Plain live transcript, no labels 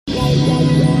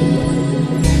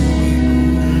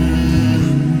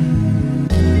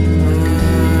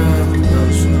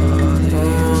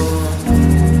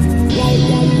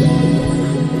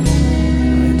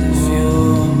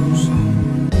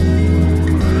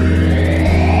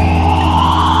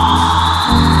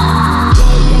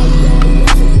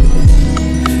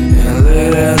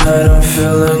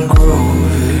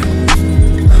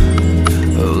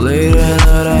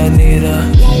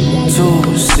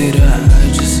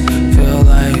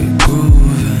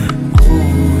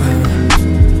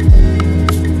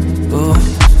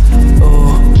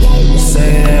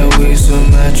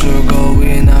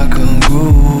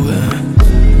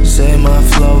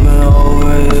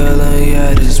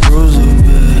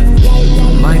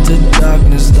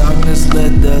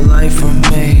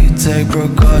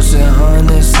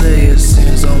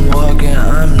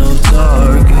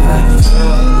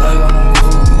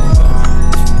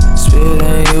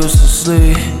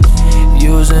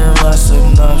using my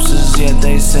synopsis, yet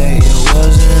they say it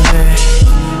wasn't me.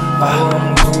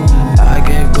 I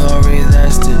get glory,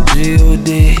 that's the G.O.D.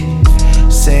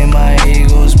 Say my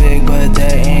ego's big, but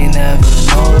they ain't never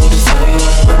noticed it.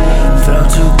 Felt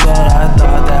too cold, I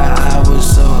thought that I was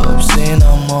so obscene.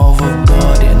 I'm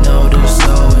overboard, you know this,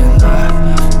 so and I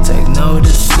take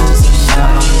notices. And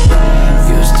I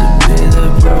used to be the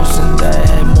person that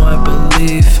had more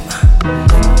belief.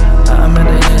 I'm at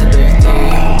the end of the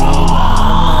road,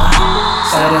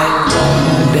 but I'm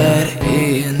not dead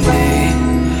E&D.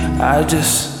 I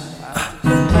just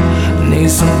need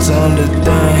some time to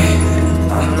think.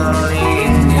 I'm not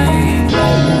leading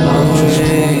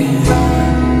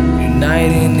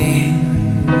uniting me,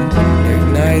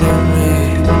 igniting me,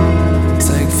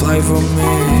 take flight from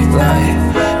me. Like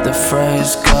the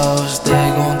phrase goes, they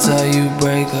gon' tell you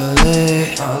break a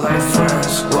leg. I like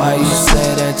friends. Why you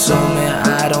say that to me?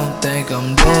 I don't think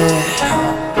I'm dead.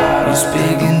 You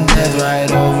speaking death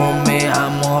right over me,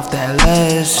 I'm off that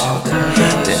ledge.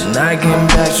 Then I can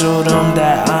back show them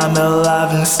that I'm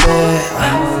alive instead.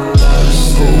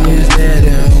 Who is dead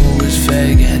and who is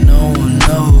fake and no one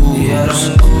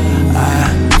knows.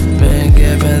 I've been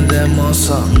giving them all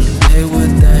something they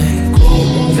would think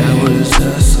that was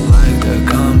just like the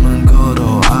common code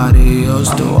or ADIOS.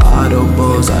 Through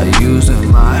audibles I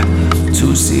using my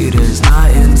two-seaters, not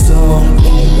in tune.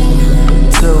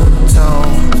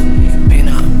 Two-tone,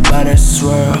 peanut butter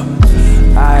swirl.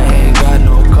 I ain't got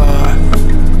no car,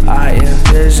 I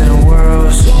envision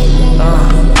worlds.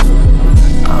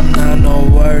 I'm not no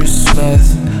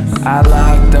wordsmith. I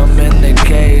locked them in the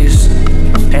cage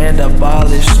and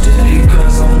abolished it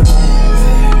because I'm moving.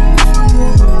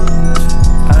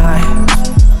 I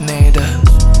need to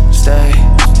stay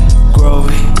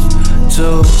groovy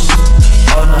too.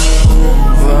 On the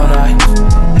road I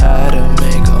had to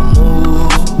make a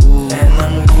move, and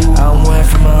I went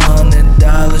from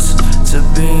 $100 to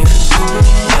being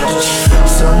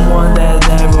someone that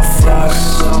never flocks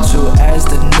to as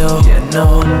the new. No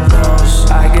one knows.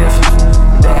 I give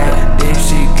that if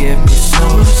she give me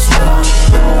snooze.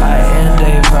 I end a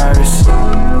verse,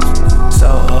 so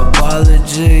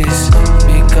apologies,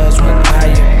 because when I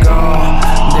am gone,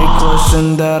 the question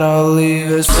that I'll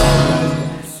leave is,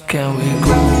 can we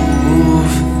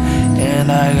groove? And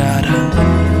I got a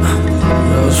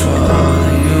rose for all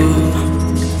of you,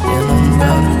 and I'm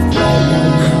about to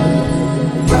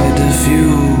light the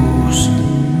fuse.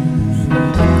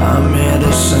 I'm here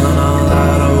to shine all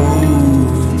out of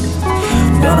roof.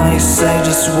 When I say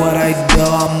just what I do,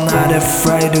 I'm not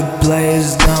afraid to play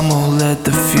as dumb. Who lit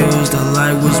the fuse? The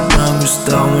light was brown, was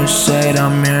throwing shade.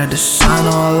 I'm here to shine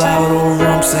all out of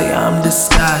room. Say I'm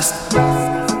disguised,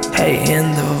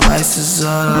 hating the vices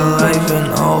of the life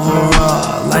and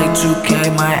overall. Like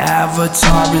 2K, my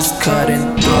avatar is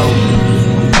cutting through.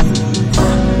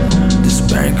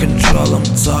 Despairing control, I'm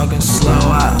talking slow.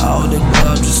 I owe the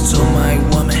club just to my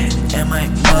woman and my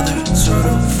mother, to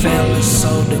the family. So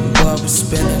the club is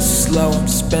spinning slow, I'm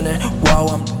spinning, whoa,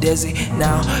 I'm dizzy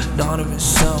now. Donovan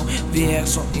Stone,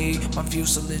 VX on E, my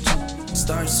fuselage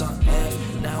starts on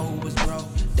F. Now who was broke?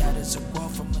 That is a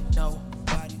quote from a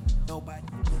nobody.